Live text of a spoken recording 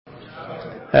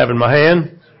have in my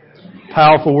hand.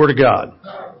 Powerful Word of God.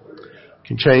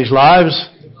 Can change lives,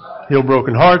 heal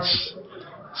broken hearts,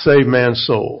 save man's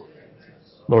soul.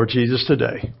 Lord Jesus,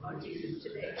 today,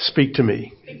 speak to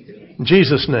me. In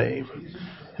Jesus' name,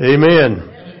 amen.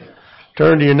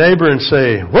 Turn to your neighbor and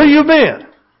say, where you been?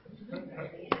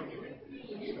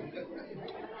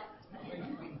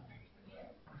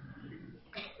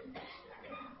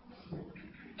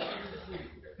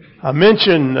 I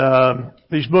mentioned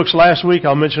these books last week.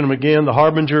 I'll mention them again, The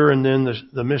Harbinger and then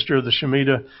the Mystery of the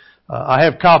Shemitah. I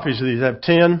have copies of these. I have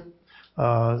 10. They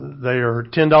are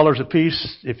 $10 a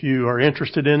piece if you are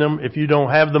interested in them. If you don't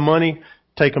have the money,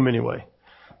 take them anyway.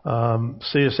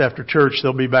 See us after church.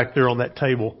 They'll be back there on that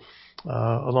table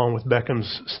along with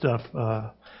Beckham's stuff.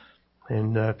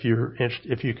 And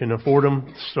if you can afford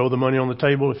them, throw the money on the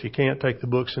table. If you can't, take the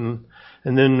books and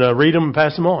then read them and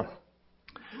pass them on.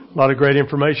 A lot of great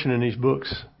information in these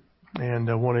books, and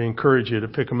I want to encourage you to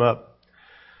pick them up.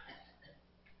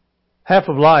 Half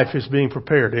of life is being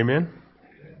prepared, amen?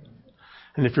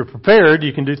 And if you're prepared,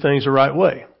 you can do things the right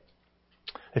way.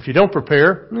 If you don't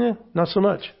prepare, not so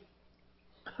much.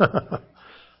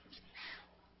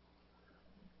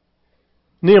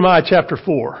 Nehemiah chapter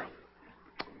 4.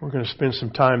 We're going to spend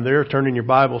some time there. Turn in your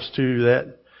Bibles to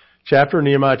that chapter,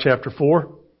 Nehemiah chapter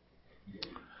 4.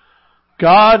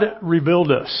 God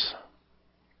rebuild us.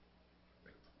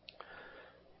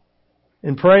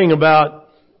 In praying about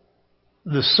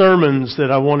the sermons that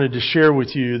I wanted to share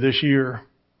with you this year,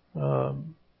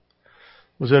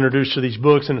 was introduced to these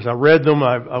books, and as I read them,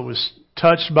 I was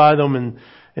touched by them.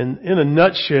 And in a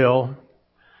nutshell,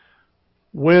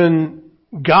 when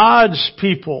God's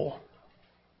people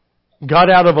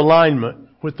got out of alignment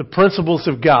with the principles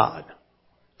of God,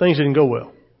 things didn't go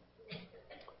well.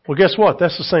 Well, guess what?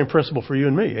 That's the same principle for you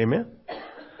and me. Amen?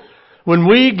 When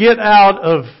we get out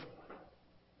of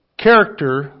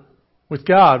character with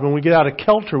God, when we get out of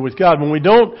kilter with God, when we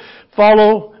don't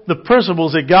follow the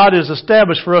principles that God has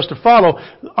established for us to follow,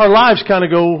 our lives kind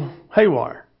of go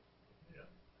haywire.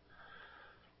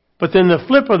 But then the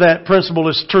flip of that principle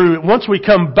is true. Once we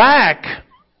come back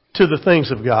to the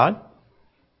things of God,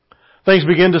 things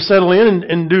begin to settle in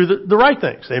and do the right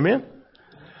things. Amen?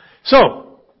 So,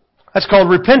 that's called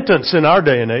repentance in our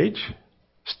day and age.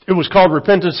 It was called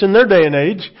repentance in their day and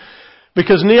age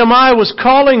because Nehemiah was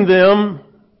calling them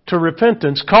to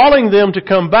repentance, calling them to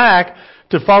come back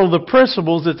to follow the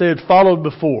principles that they had followed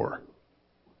before.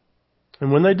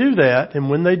 And when they do that, and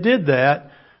when they did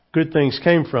that, good things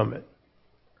came from it.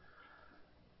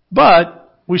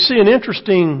 But we see an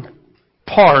interesting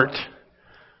part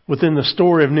within the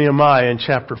story of Nehemiah in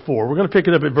chapter 4. We're going to pick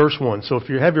it up at verse 1. So if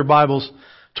you have your Bibles,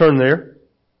 turn there.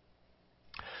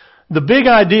 The big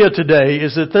idea today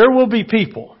is that there will be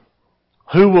people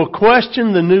who will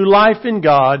question the new life in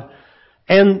God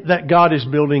and that God is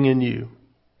building in you.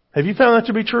 Have you found that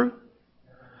to be true?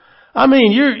 I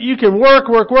mean, you can work,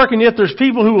 and yet there's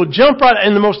people who will jump right,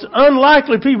 and the most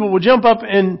unlikely people will jump up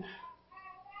and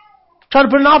try to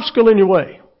put an obstacle in your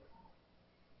way.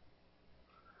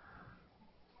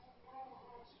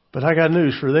 But I got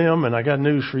news for them, and I got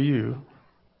news for you.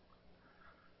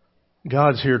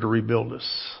 God's here to rebuild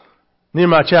us.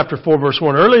 Nehemiah chapter 4 verse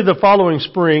 1. Early the following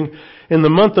spring, in the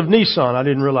month of Nisan, I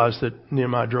didn't realize that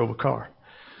Nehemiah drove a car.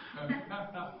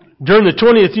 During the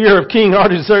 20th year of King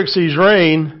Artaxerxes'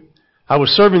 reign, I was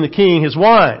serving the king his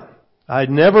wine. I had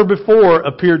never before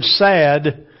appeared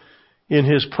sad in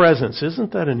his presence.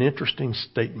 Isn't that an interesting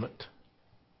statement?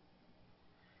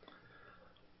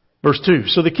 Verse 2.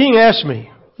 So the king asked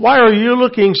me, why are you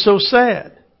looking so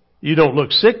sad? You don't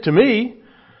look sick to me.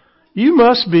 You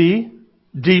must be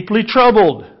deeply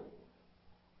troubled.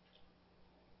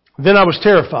 Then I was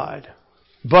terrified.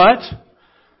 But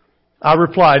I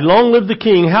replied, long live the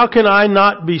king. How can I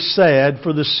not be sad?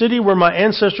 For the city where my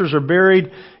ancestors are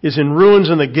buried is in ruins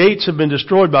and the gates have been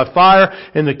destroyed by fire.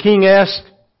 And the king asked,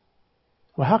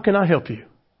 well, how can I help you?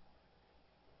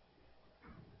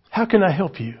 How can I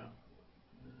help you?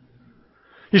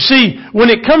 You see, when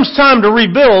it comes time to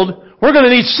rebuild, we're going to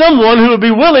need someone who will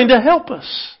be willing to help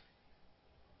us.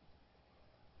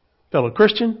 Fellow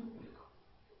Christian,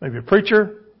 maybe a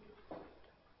preacher.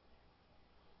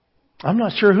 I'm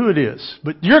not sure who it is,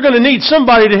 but you're going to need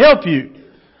somebody to help you.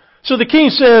 So the king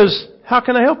says, how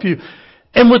can I help you?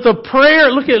 And with a prayer,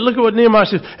 look at what Nehemiah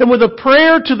says. And with a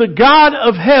prayer to the God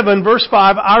of heaven, verse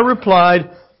 5, I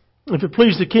replied, if it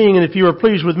please the king and if you are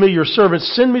pleased with me, your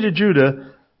servants, send me to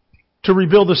Judah to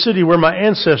rebuild the city where my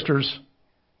ancestors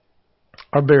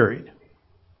are buried.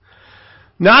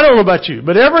 Now, I don't know about you,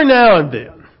 but every now and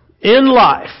then, in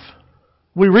life,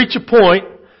 we reach a point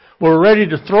where we're ready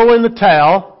to throw in the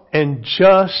towel and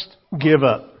just give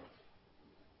up.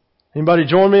 Anybody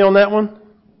join me on that one?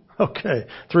 Okay.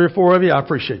 3 or 4 of you, I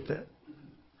appreciate that.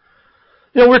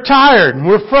 We're tired and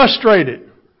we're frustrated.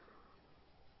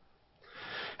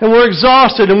 And we're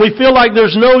exhausted and we feel like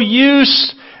there's no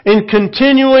use in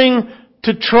continuing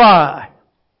to try.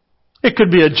 It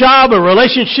could be a job, a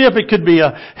relationship, it could be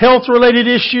a health-related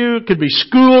issue, it could be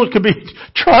school, it could be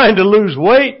trying to lose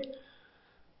weight.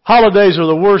 Holidays are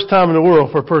the worst time in the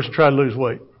world for a person trying to lose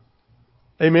weight.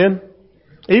 Amen?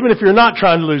 Even if you're not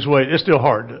trying to lose weight, it's still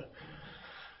hard.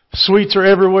 Sweets are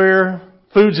everywhere.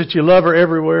 Foods that you love are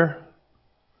everywhere.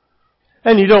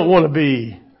 And you don't want to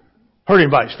be hurting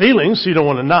anybody's feelings, so you don't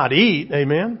want to not eat.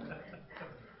 Amen?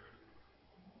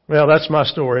 Well, that's my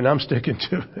story, and I'm sticking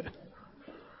to it.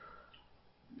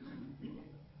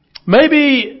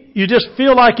 Maybe you just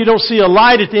feel like you don't see a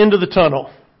light at the end of the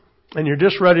tunnel, and you're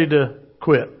just ready to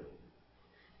quit.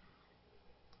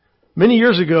 Many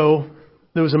years ago,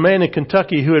 there was a man in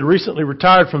Kentucky who had recently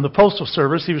retired from the Postal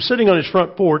Service. He was sitting on his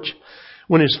front porch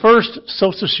when his first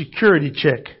Social Security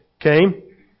check came.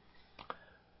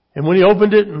 And when he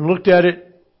opened it and looked at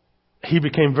it, he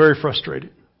became very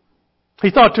frustrated. He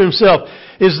thought to himself,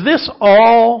 is this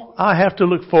all I have to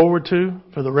look forward to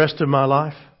for the rest of my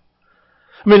life?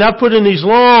 I mean, I put in these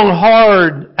long,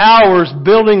 hard hours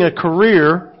building a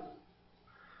career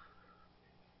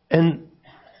and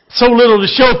so little to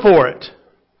show for it.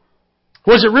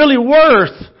 Was it really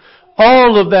worth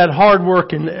all of that hard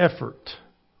work and effort?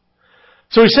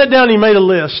 So he sat down and he made a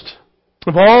list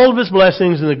of all of his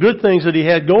blessings and the good things that he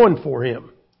had going for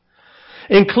him.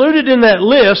 Included in that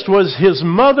list was his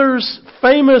mother's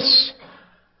famous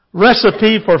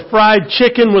recipe for fried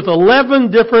chicken with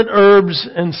 11 different herbs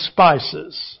and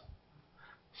spices.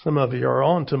 Some of you are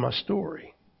on to my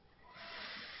story.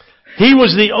 He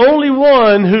was the only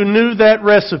one who knew that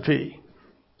recipe.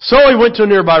 So he went to a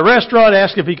nearby restaurant,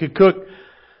 asked if he could cook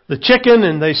the chicken,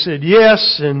 and they said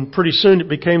yes, and pretty soon it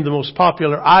became the most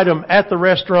popular item at the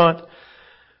restaurant.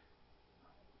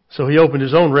 So he opened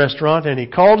his own restaurant and he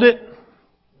called it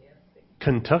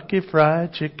Kentucky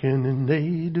Fried Chicken, and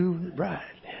they do it right.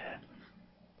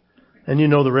 And you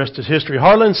know the rest is history.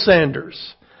 Harlan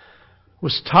Sanders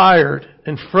was tired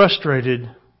and frustrated,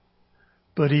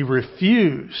 but he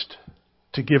refused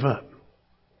to give up.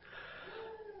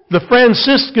 The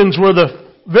Franciscans were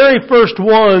the very first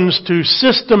ones to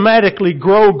systematically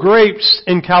grow grapes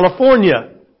in California.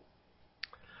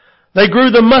 They grew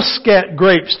the muscat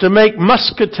grapes to make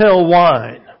muscatel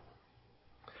wine.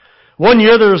 One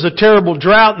year there was a terrible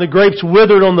drought and the grapes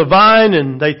withered on the vine,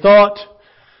 and they thought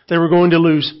they were going to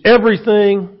lose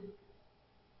everything,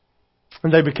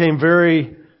 and they became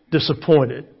very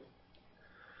disappointed.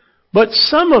 But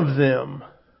some of them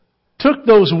took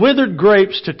those withered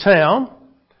grapes to town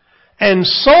and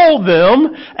sold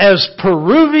them as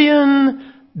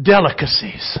Peruvian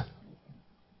delicacies.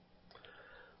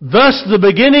 Thus the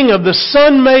beginning of the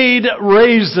Sun-Made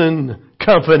Raisin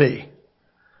Company.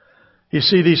 You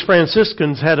see, these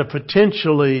Franciscans had a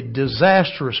potentially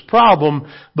disastrous problem,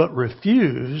 but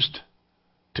refused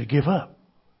to give up.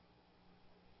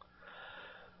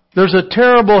 There's a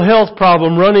terrible health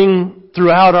problem running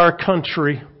throughout our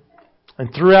country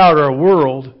and throughout our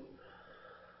world.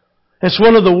 It's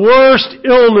one of the worst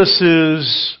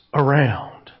illnesses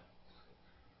around.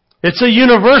 It's a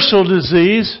universal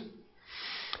disease,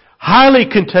 highly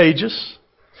contagious.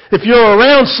 If you're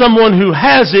around someone who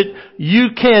has it, you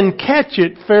can catch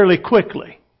it fairly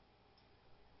quickly.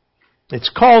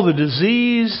 It's called the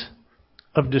disease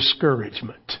of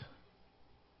discouragement.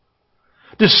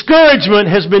 Discouragement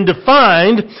has been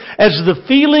defined as the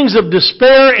feelings of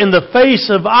despair in the face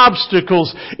of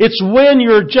obstacles. It's when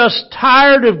you're just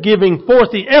tired of giving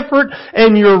forth the effort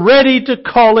and you're ready to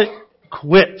call it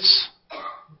quits.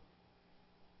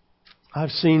 I've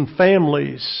seen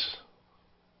families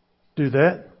do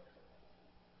that.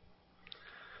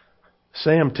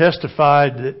 Sam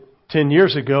testified that 10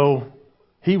 years ago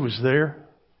he was there.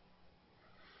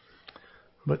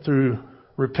 But through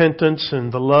repentance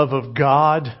and the love of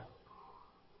God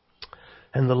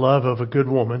and the love of a good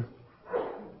woman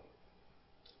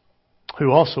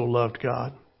who also loved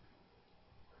God.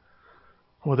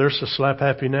 Well, they're so slap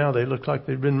happy now. They look like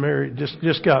they've been married,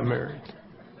 just got married.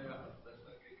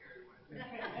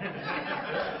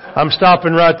 I'm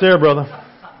stopping right there, brother.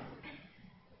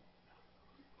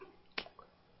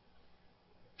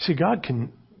 See, God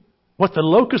can, what the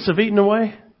locusts have eaten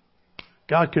away,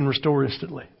 God can restore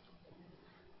instantly.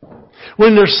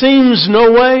 When there seems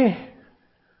no way,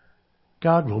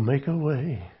 God will make a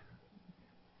way.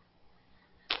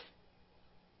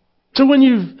 So when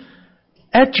you've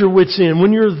at your wit's end,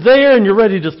 when you're there and you're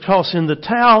ready to toss in the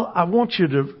towel, I want you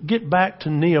to get back to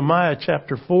Nehemiah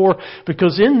chapter 4,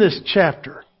 because in this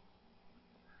chapter,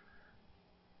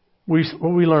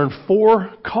 we learn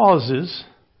 4 causes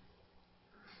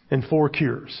and 4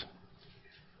 cures.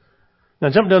 Now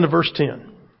jump down to verse 10.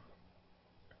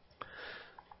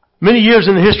 Many years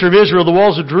in the history of Israel, the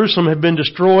walls of Jerusalem had been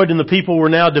destroyed and the people were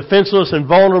now defenseless and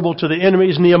vulnerable to the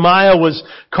enemies. Nehemiah was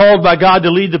called by God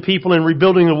to lead the people in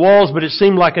rebuilding the walls, but it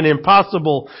seemed like an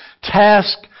impossible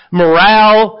task.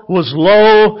 Morale was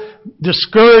low,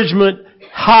 discouragement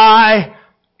high.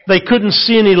 They couldn't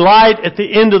see any light at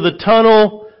the end of the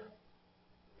tunnel.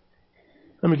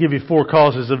 Let me give you 4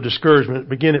 causes of discouragement.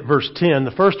 Begin at verse 10.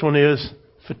 The first one is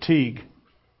fatigue.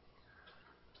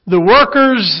 The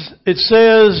workers, it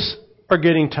says, are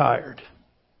getting tired.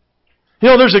 You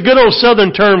know, there's a good old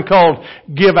southern term called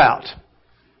give out.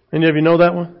 Any of you know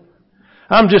that one?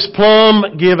 I'm just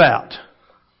plumb give out.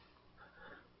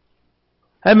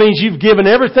 That means you've given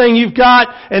everything you've got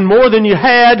and more than you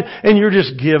had, and you're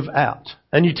just give out.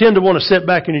 And you tend to want to sit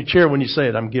back in your chair when you say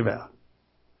it, I'm give out.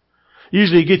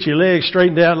 Usually you get your legs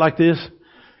straightened out like this,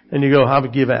 and you go,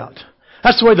 I'm give out.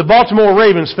 That's the way the Baltimore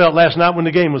Ravens felt last night when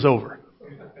the game was over.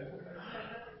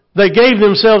 They gave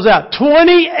themselves out.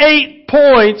 28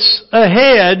 points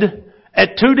ahead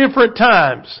at 2 different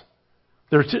times.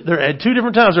 They're at 2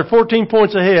 different times. They're 14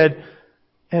 points ahead.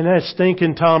 And that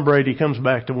stinking Tom Brady comes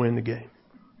back to win the game.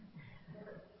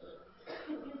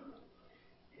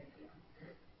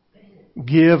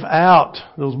 Give out.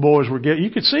 Those boys were getting.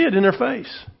 You could see it in their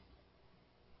face.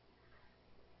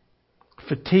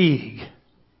 Fatigue.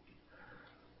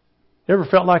 Ever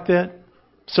felt like that?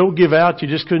 So give out, you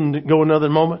just couldn't go another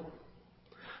moment.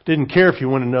 Didn't care if you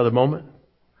went another moment.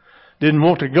 Didn't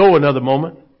want to go another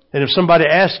moment. And if somebody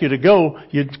asked you to go,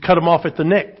 you'd cut them off at the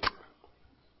neck.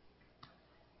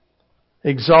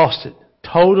 Exhausted.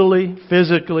 Totally,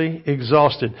 physically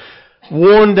exhausted.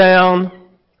 Worn down,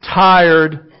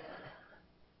 tired.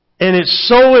 And it's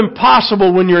so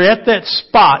impossible when you're at that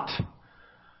spot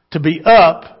to be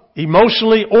up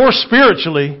emotionally or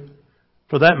spiritually,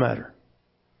 for that matter.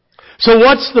 So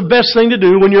what's the best thing to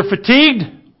do when you're fatigued?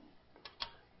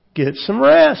 Get some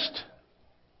rest.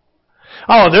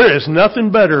 Oh, there is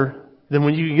nothing better than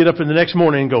when you can get up in the next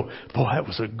morning and go, boy, that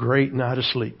was a great night of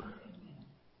sleep.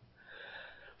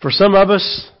 For some of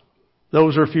us,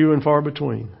 those are few and far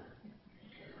between.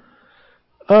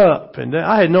 Up and down.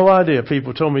 I had no idea.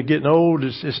 People told me getting old,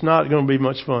 it's not going to be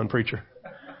much fun, preacher.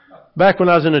 Back when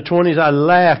I was in the 20s, I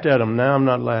laughed at them. Now I'm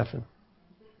not laughing.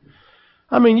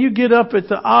 I mean, you get up at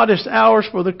the oddest hours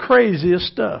for the craziest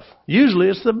stuff. Usually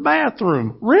it's the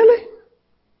bathroom. Really?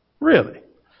 Really?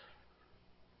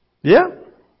 Yeah.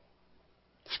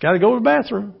 Just got to go to the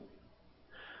bathroom.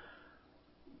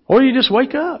 Or you just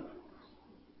wake up.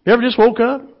 You ever just woke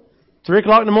up? 3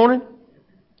 o'clock in the morning?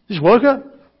 Just woke up?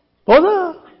 What's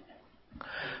up?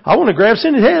 I want to grab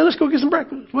Cindy. Hey, let's go get some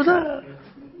breakfast. What's up?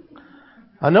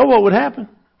 I know what would happen.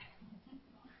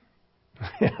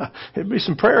 Yeah, it'd be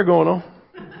some prayer going on.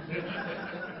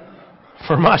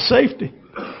 For my safety.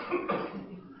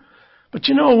 But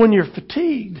you know, when you're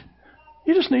fatigued,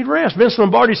 you just need rest. Vince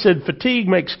Lombardi said, fatigue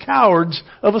makes cowards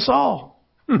of us all.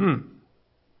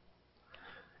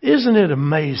 Isn't it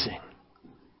amazing?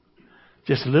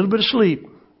 Just a little bit of sleep.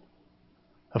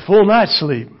 A full night's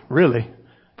sleep, really.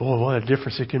 Boy, what a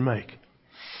difference it can make.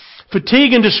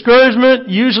 Fatigue and discouragement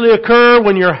usually occur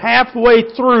when you're halfway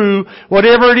through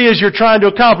whatever it is you're trying to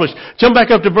accomplish. Jump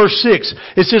back up to verse 6.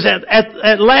 It says,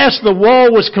 at last the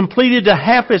wall was completed to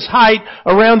half its height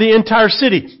around the entire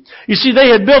city. You see,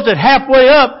 they had built it halfway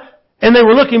up, and they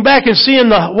were looking back and seeing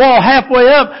the wall halfway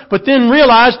up, but then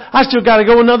realized, I still got to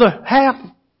go another half.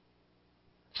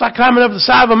 It's like climbing up the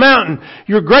side of a mountain.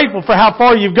 You're grateful for how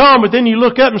far you've gone, but then you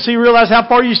look up and realize how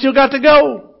far you still got to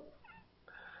go.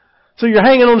 So you're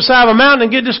hanging on the side of a mountain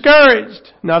and get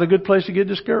discouraged. Not a good place to get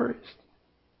discouraged.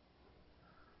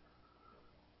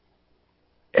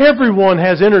 Everyone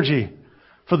has energy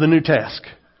for the new task.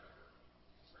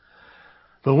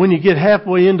 But when you get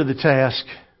halfway into the task,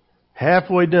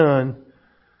 halfway done,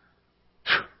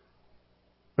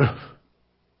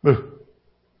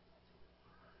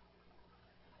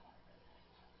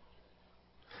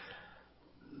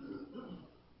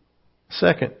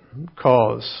 second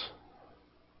cause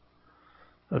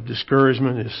of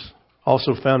discouragement is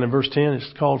also found in verse 10.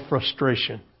 It's called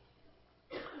frustration.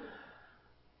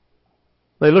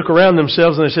 They look around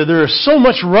themselves and they say, there is so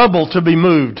much rubble to be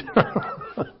moved.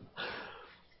 They're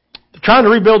trying to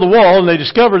rebuild the wall, and they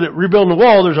discover that rebuilding the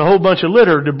wall, there's a whole bunch of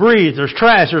litter, debris, there's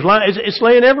trash, it's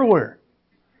laying everywhere.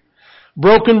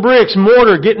 Broken bricks,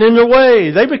 mortar getting in their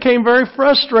way. They became very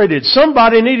frustrated.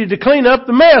 Somebody needed to clean up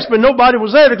the mess, but nobody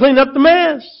was there to clean up the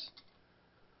mess.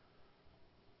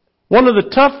 One of the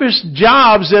toughest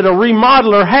jobs that a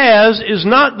remodeler has is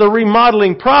not the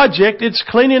remodeling project, it's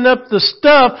cleaning up the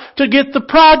stuff to get the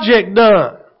project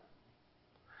done.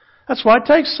 That's why it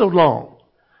takes so long.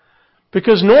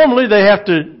 Because normally they have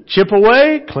to chip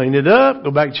away, clean it up,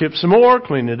 go back, chip some more,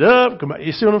 clean it up, go back.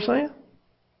 You see what I'm saying?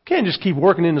 Can't just keep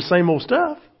working in the same old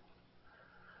stuff.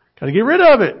 Got to get rid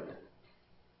of it.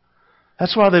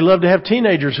 That's why they love to have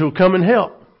teenagers who will come and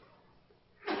help.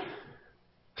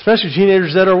 Especially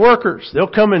teenagers that are workers. They'll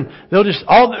come and their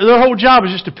whole job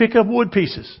is just to pick up wood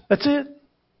pieces. That's it.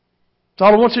 That's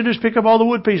all I want you to do is pick up all the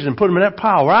wood pieces and put them in that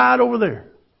pile right over there.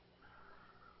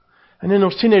 And then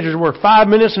those teenagers work 5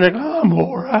 minutes and they go, I'm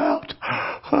wore out.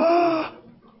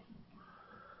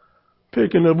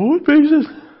 Picking up wood pieces.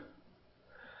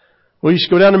 We used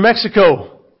to go down to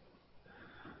Mexico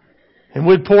and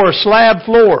we'd pour a slab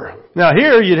floor. Now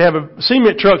here you'd have a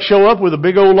cement truck show up with a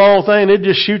big old long thing. They'd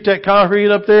just shoot that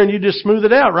concrete up there and you just smooth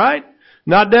it out, right?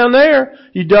 Not down there.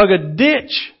 You dug a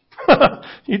ditch.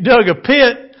 You dug a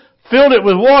pit, filled it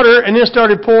with water, and then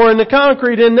started pouring the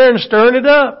concrete in there and stirring it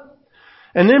up.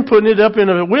 And then putting it up in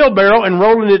a wheelbarrow and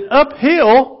rolling it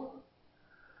uphill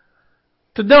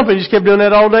to dump it. You just kept doing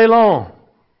that all day long.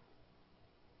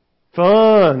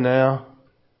 Fun now.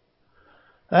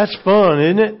 That's fun,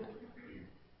 isn't it?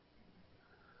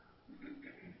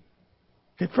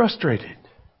 Get frustrated.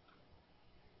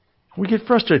 We get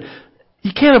frustrated.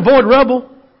 You can't avoid rubble.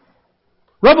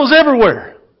 Rubble's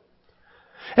everywhere.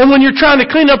 And when you're trying to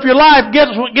clean up your life,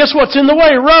 guess what's in the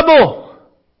way? Rubble.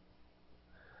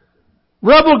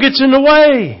 Rubble gets in the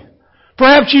way.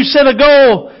 Perhaps you set a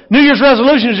goal. New Year's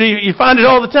resolutions, you find it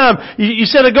all the time. You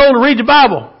set a goal to read the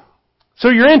Bible. So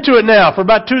you're into it now for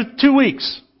about two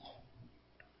weeks.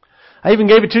 I even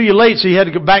gave it to you late so you had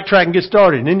to go backtrack and get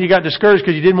started. And then you got discouraged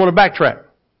because you didn't want to backtrack.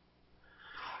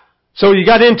 So you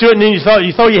got into it and then you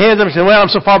throw your hands up and say, well, I'm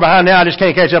so far behind now I just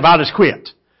can't catch up. I'll just quit.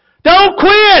 Don't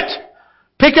quit!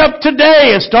 Pick up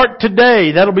today and start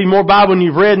today. That'll be more Bible than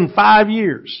you've read in 5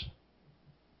 years.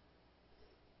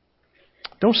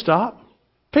 Don't stop.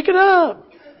 Pick it up.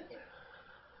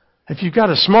 If you've got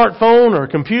a smartphone or a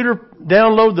computer,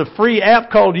 download the free app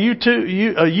called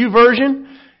YouVersion.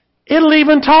 It'll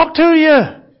even talk to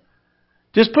you.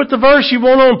 Just put the verse you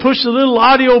want on, push the little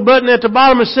audio button at the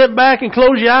bottom and sit back and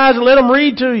close your eyes and let them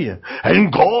read to you.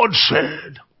 And God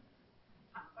said.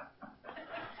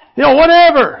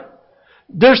 Whatever.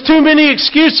 There's too many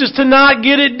excuses to not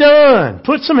get it done.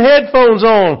 Put some headphones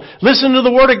on. Listen to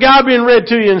the Word of God being read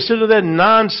to you instead of that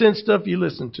nonsense stuff you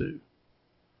listen to.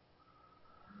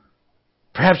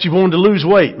 Perhaps you wanted to lose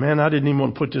weight. Man, I didn't even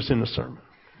want to put this in the sermon.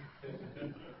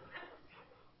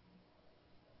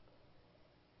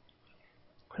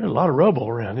 There's a lot of rubble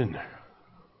around, isn't there?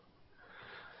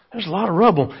 There's a lot of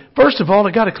rubble. First of all,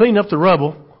 I got to clean up the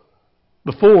rubble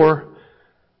before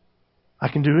I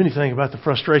can do anything about the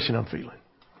frustration I'm feeling.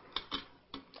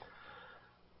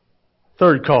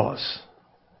 Third cause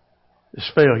is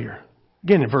failure.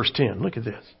 Again in verse 10, look at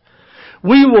this.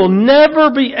 We will never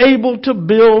be able to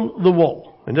build the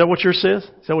wall. Isn't that what yours says?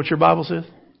 Is that what your Bible says?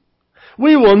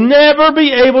 We will never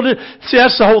be able to... See,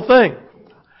 that's the whole thing.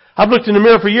 I've looked in the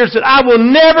mirror for years and said, I will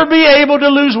never be able to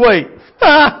lose weight.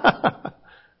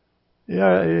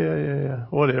 Yeah.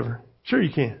 Whatever. Sure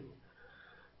you can.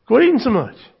 Quit eating so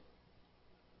much.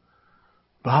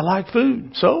 But I like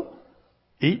food. So,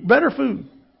 eat better food.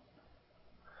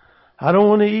 I don't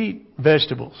want to eat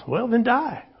vegetables. Well, then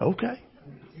die. Okay.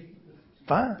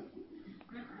 Fine.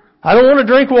 I don't want to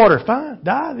drink water. Fine.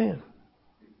 Die then.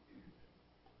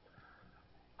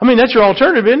 I mean, that's your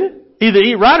alternative, isn't it? Either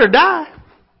eat right or die.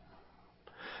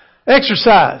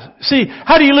 Exercise. See,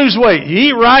 how do you lose weight? You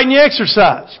eat right and you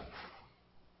exercise.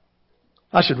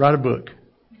 I should write a book.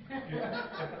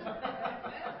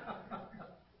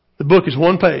 The book is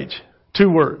 1 page,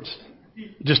 2 words,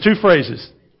 just 2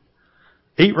 phrases.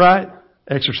 Eat right,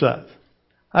 exercise.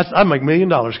 I'd make $1 million,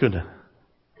 couldn't I?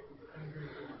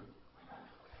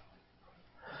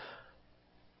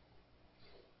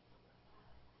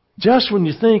 Just when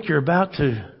you think you're about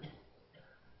to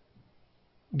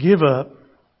give up,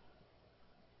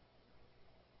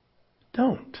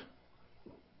 don't.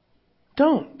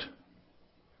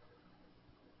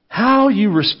 How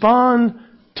you respond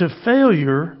to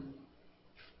failure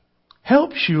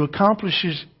helps you accomplish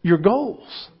your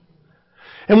goals.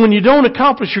 And when you don't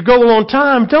accomplish your goal on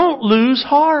time, don't lose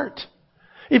heart.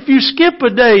 If you skip a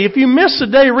day, if you miss a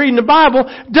day reading the Bible,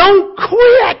 don't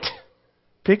quit.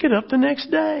 Pick it up the next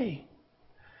day.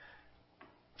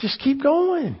 Just keep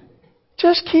going.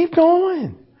 Just keep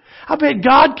going. I bet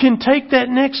God can take that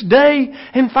next day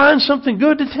and find something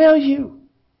good to tell you.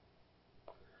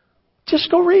 Just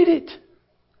go read it.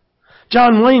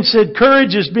 John Wayne said,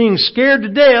 courage is being scared to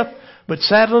death, but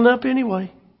saddling up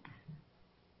anyway.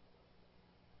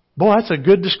 Boy, that's a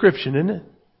good description, isn't it?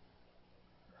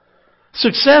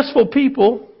 Successful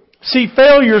people see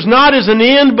failures not as an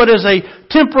end, but as a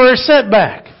temporary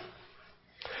setback.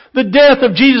 The death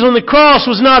of Jesus on the cross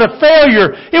was not a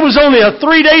failure. It was only a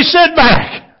 3-day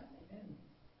setback.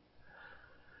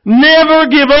 Never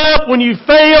give up when you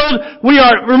failed.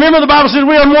 Remember the Bible says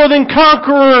we are more than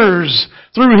conquerors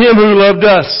through Him who loved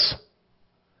us.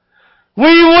 We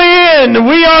win.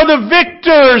 We are the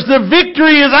victors. The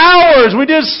victory is ours. We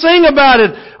just sing about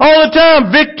it all the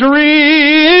time.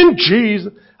 Victory in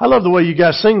Jesus. I love the way you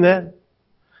guys sing that.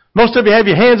 Most of you have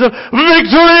your hands up.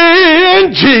 Victory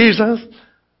in Jesus.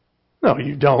 No,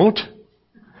 you don't.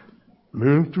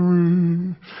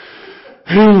 Victory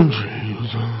in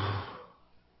Jesus.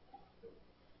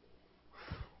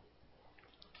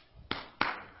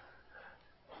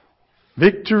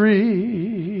 Victory.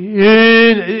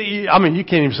 I mean, you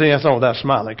can't even sing that song without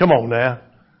smiling. Come on now.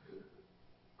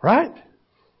 Right?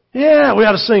 Yeah, we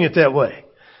ought to sing it that way.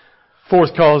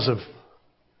 Fourth cause of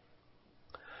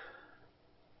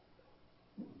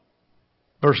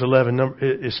verse 11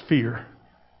 is fear.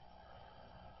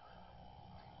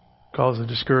 Cause of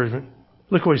discouragement.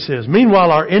 Look what he says.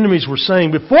 Meanwhile, our enemies were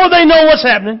saying, before they know what's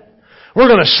happening, we're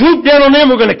going to swoop down on them,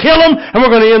 we're going to kill them, and we're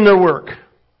going to end their work.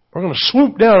 We're going to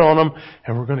swoop down on them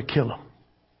and we're going to kill them.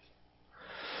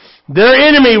 Their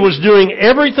enemy was doing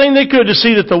everything they could to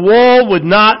see that the wall would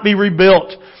not be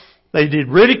rebuilt. They did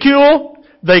ridicule,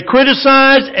 they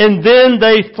criticized, and then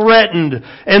they threatened.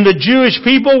 And the Jewish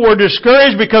people were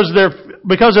discouraged because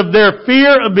of their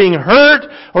fear of being hurt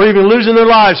or even losing their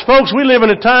lives. Folks, we live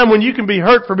in a time when you can be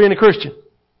hurt for being a Christian.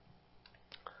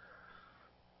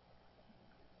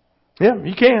 Yeah,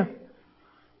 you can.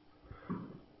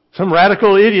 Some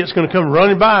radical idiot's going to come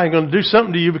running by and going to do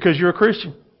something to you because you're a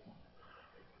Christian.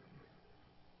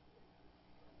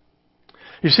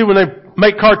 You see, when they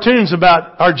make cartoons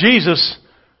about our Jesus,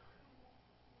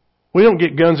 we don't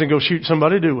get guns and go shoot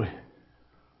somebody, do we?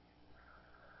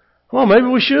 Well, maybe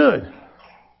we should.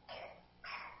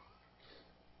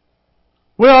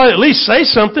 Well, at least say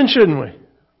something, shouldn't we?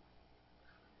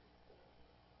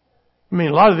 I mean,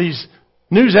 a lot of these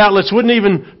news outlets wouldn't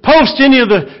even post any of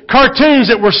the cartoons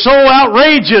that were so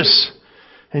outrageous.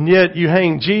 And yet you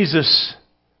hang Jesus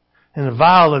in a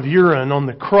vial of urine on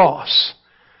the cross.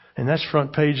 And that's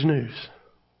front page news.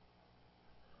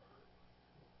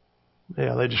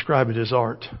 Yeah, they describe it as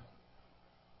art.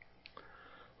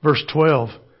 Verse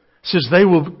 12 says, they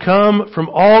will come from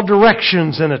all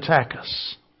directions and attack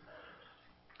us.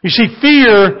 You see,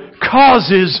 fear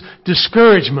causes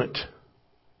discouragement.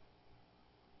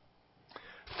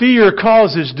 Fear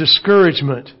causes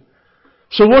discouragement.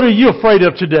 So what are you afraid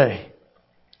of today?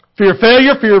 Fear of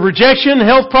failure, fear of rejection,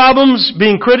 health problems,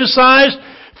 being criticized.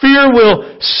 Fear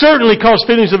will certainly cause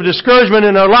feelings of discouragement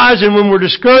in our lives, and when we're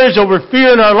discouraged over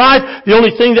fear in our life, the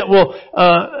only thing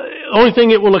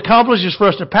it will accomplish is for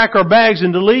us to pack our bags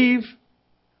and to leave.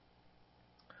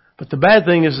 But the bad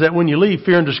thing is that when you leave,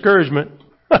 fear and discouragement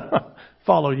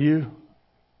follow you.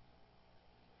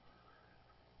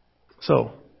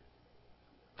 So,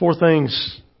 4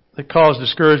 things that cause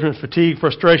discouragement: fatigue,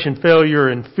 frustration, failure,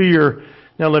 and fear.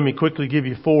 Now let me quickly give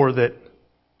you 4 that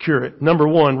cure it. Number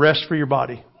 1, rest for your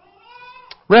body.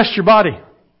 Rest your body.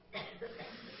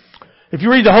 If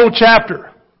you read the whole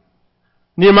chapter,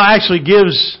 Nehemiah actually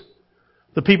gives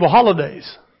the people holidays.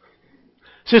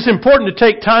 So it's important to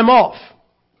take time off.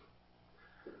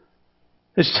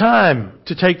 It's time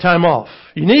to take time off.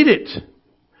 You need it.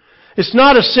 It's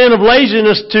not a sin of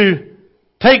laziness to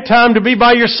take time to be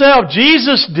by yourself.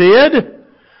 Jesus did.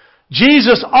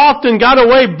 Jesus often got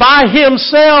away by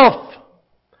Himself.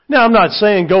 Now, I'm not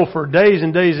saying go for days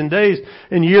and days and days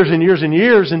and years and years and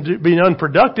years and be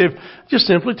unproductive. Just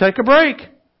simply take a break.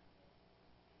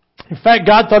 In fact,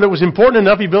 God thought it was important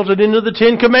enough, He built it into the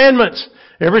 10 Commandments.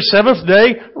 Every 7th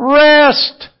day,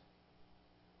 rest.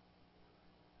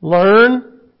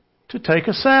 Learn to take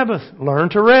a Sabbath. Learn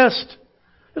to rest.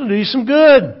 It'll do you some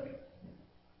good.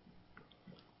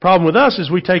 Problem with us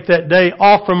is we take that day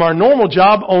off from our normal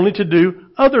job only to do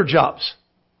other jobs.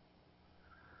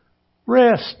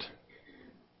 Rest.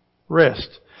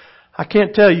 Rest. I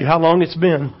can't tell you how long it's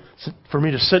been for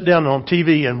me to sit down on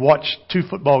TV and watch 2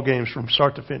 football games from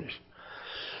start to finish.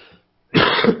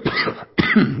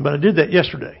 But I did that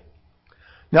yesterday.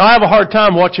 Now I have a hard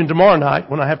time watching tomorrow night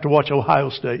when I have to watch Ohio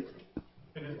State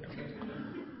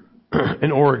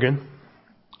and Oregon.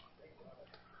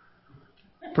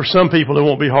 For some people, it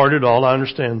won't be hard at all. I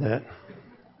understand that.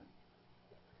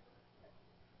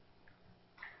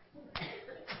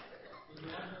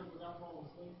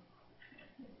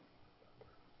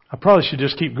 I probably should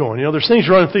just keep going. There's things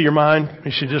running through your mind.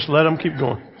 You should just let them keep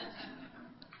going.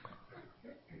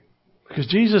 Because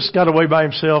Jesus got away by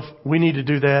himself. We need to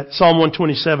do that. Psalm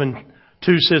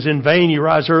 127:2 says, "In vain you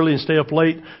rise early and stay up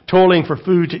late, toiling for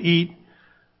food to eat,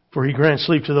 for he grants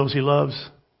sleep to those he loves."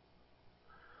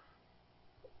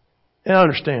 And I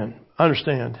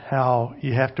understand how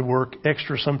you have to work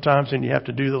extra sometimes and you have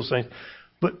to do those things.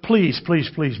 But please, please,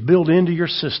 please build into your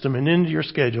system and into your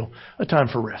schedule a time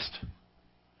for rest.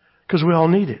 Because we all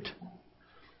need it.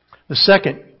 The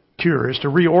second cure is to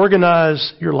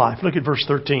reorganize your life. Look at verse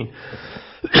 13.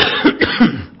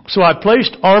 "So I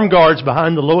placed armed guards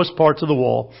behind the lowest parts of the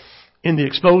wall in the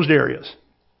exposed areas.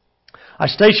 I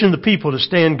stationed the people to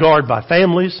stand guard by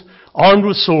families, armed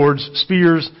with swords,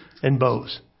 spears, and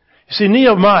bows." You see,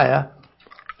 Nehemiah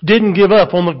didn't give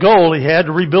up on the goal he had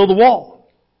to rebuild the wall.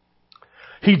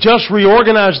 He just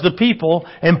reorganized the people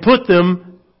and put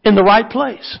them in the right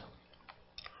place.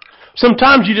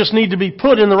 Sometimes you just need to be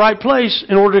put in the right place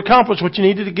in order to accomplish what you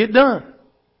needed to get done.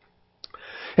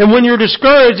 And when you're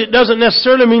discouraged, it doesn't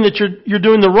necessarily mean that you're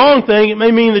doing the wrong thing. It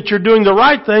may mean that you're doing the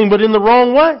right thing, but in the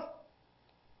wrong way.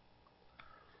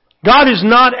 God is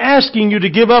not asking you to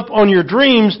give up on your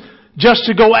dreams just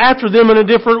to go after them in a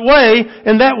different way,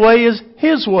 and that way is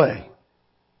His way.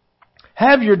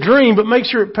 Have your dream, but make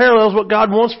sure it parallels what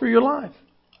God wants for your life.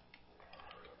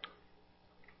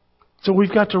 So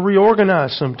we've got to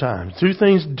reorganize sometimes, do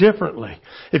things differently.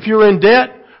 If you're in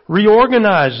debt,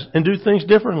 reorganize and do things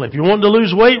differently. If you want to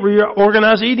lose weight,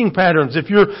 reorganize eating patterns. If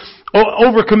you're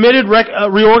overcommitted,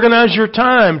 reorganize your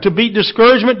time. To beat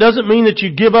discouragement doesn't mean that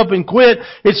you give up and quit.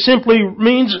 It simply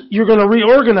means you're going to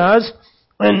reorganize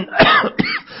and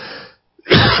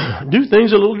do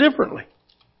things a little differently.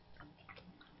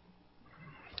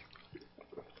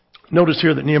 Notice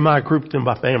here that Nehemiah grouped them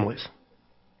by families.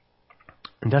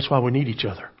 And that's why we need each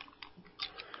other.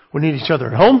 We need each other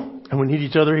at home, and we need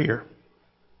each other here.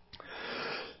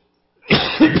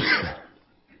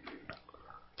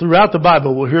 Throughout the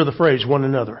Bible, we'll hear the phrase, one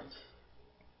another.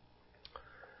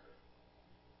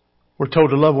 We're told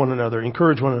to love one another,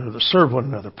 encourage one another, serve one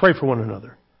another, pray for one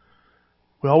another.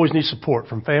 We always need support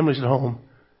from families at home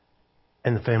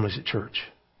and the families at church.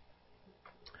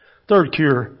 Third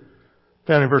cure,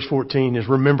 found in verse 14, is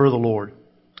remember the Lord.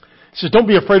 It says, don't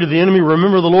be afraid of the enemy.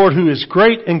 Remember the Lord who is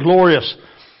great and glorious.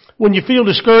 When you feel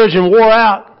discouraged and wore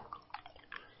out,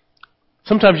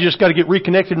 sometimes you just got to get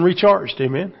reconnected and recharged.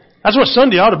 Amen. That's what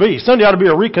Sunday ought to be. Sunday ought to be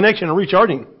a reconnection and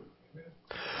recharging.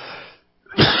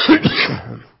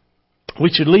 We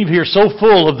should leave here so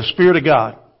full of the Spirit of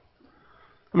God.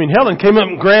 I mean, Helen came up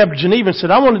and grabbed Geneva and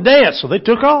said, I want to dance. So they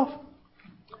took off.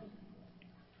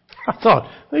 I thought,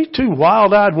 these two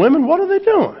wild-eyed women, what are they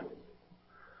doing?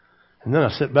 And then I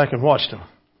sat back and watched them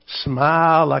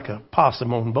smile like a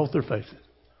possum on both their faces.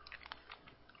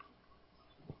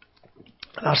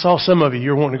 And I saw some of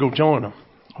you're wanting to go join them.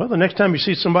 Well, the next time you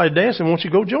see somebody dancing, why don't you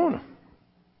go join them?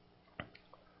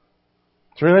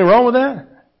 Is there anything wrong with that?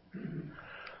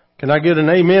 Can I get an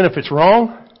amen if it's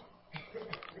wrong?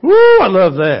 Woo, I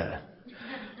love that.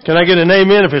 Can I get an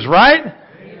amen if it's right?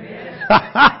 Amen.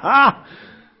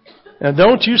 Now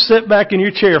don't you sit back in your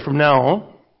chair from now on.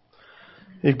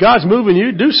 If God's moving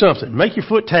you, do something. Make your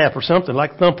foot tap or something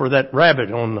like Thumper, that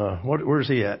rabbit on, where's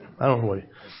he at? I don't know what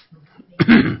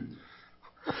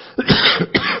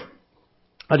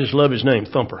I just love his name,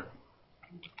 Thumper.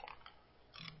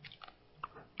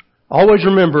 Always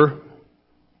remember,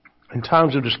 in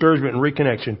times of discouragement and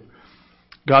reconnection,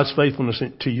 God's faithfulness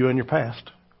to you in your past.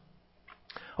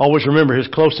 Always remember His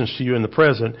closeness to you in the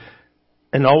present.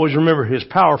 And always remember His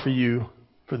power for you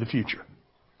for the future.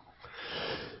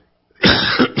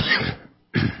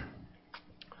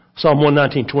 Psalm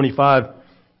 119:25,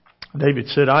 David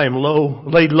said, I am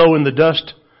laid low in the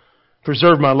dust.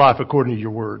 Preserve my life according to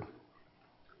your word.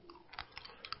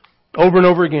 Over and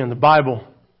over again, the Bible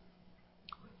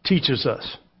teaches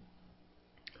us,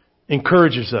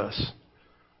 encourages us,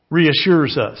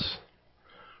 reassures us.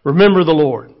 Remember the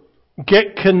Lord.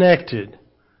 Get connected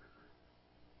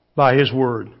by His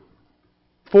word.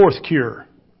 Fourth cure.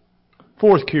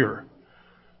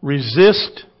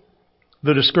 Resist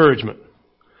the discouragement.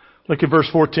 Look at verse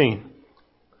 14.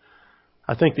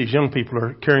 I think these young people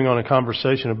are carrying on a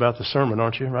conversation about the sermon,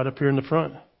 aren't you? Right up here in the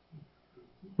front.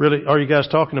 Really? Are you guys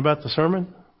talking about the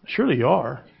sermon? Surely you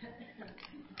are.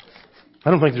 I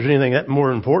don't think there's anything that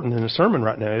more important than a sermon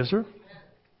right now, is there?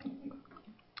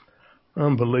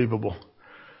 Unbelievable.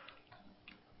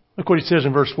 Look what he says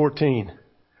in verse 14.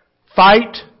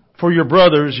 Fight for your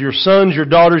brothers, your sons, your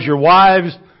daughters, your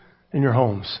wives, and your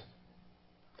homes.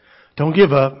 Don't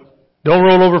give up. Don't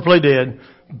roll over, play dead.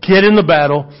 Get in the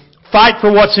battle. Fight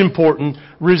for what's important.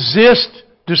 Resist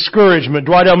discouragement.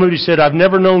 Dwight L. Moody said, I've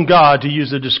never known God to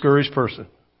use a discouraged person.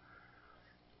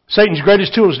 Satan's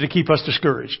greatest tool is to keep us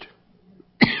discouraged.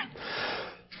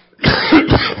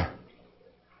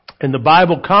 And the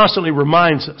Bible constantly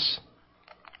reminds us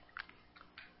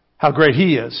how great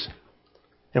He is.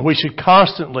 And we should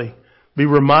constantly be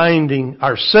reminding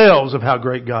ourselves of how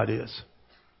great God is.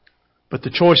 But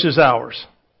the choice is ours.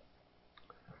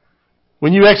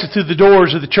 When you exit through the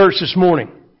doors of the church this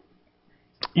morning,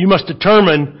 you must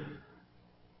determine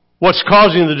what's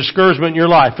causing the discouragement in your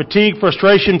life. Fatigue,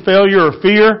 frustration, failure, or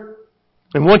fear.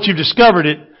 And once you've discovered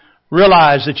it,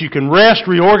 realize that you can rest,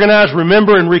 reorganize,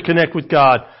 remember, and reconnect with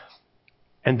God.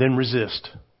 And then resist.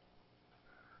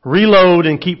 Reload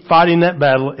and keep fighting that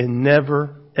battle and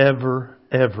never, ever,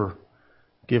 ever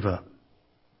give up.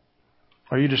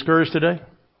 Are you discouraged today?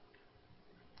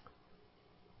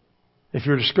 If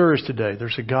you're discouraged today,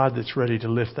 there's a God that's ready to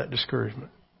lift that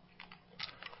discouragement.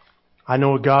 I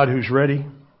know a God who's ready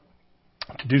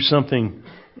to do something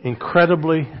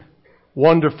incredibly,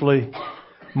 wonderfully,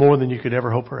 more than you could ever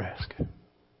hope or ask.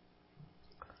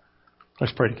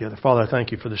 Let's pray together. Father, I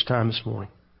thank You for this time this morning.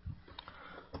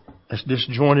 As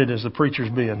disjointed as the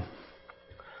preacher's been,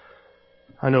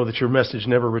 I know that Your message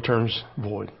never returns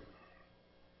void.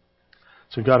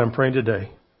 So God, I'm praying today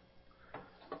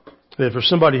that if there's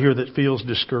somebody here that feels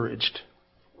discouraged,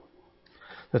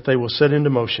 that they will set into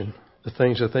motion the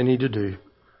things that they need to do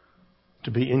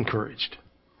to be encouraged.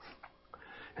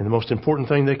 And the most important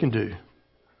thing they can do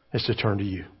is to turn to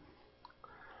You.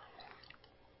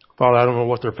 Father, I don't know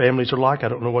what their families are like. I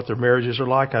don't know what their marriages are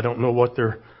like. I don't know what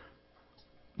their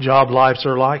job lives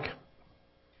are like.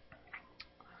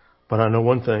 But I know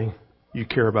one thing. You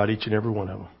care about each and every one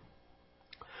of them.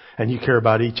 And You care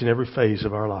about each and every phase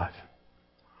of our life.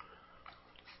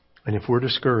 And if we're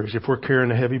discouraged, if we're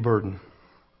carrying a heavy burden,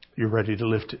 You're ready to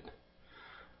lift it.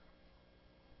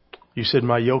 You said,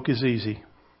 my yoke is easy.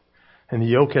 And the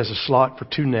yoke has a slot for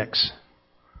 2 necks.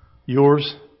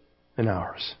 Yours and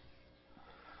ours.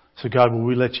 So God, will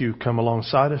we let You come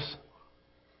alongside us?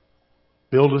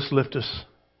 Build us, lift us.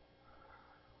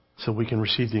 So we can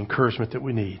receive the encouragement that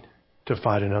we need to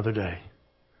fight another day.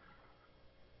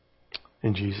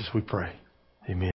 In Jesus we pray. Amen.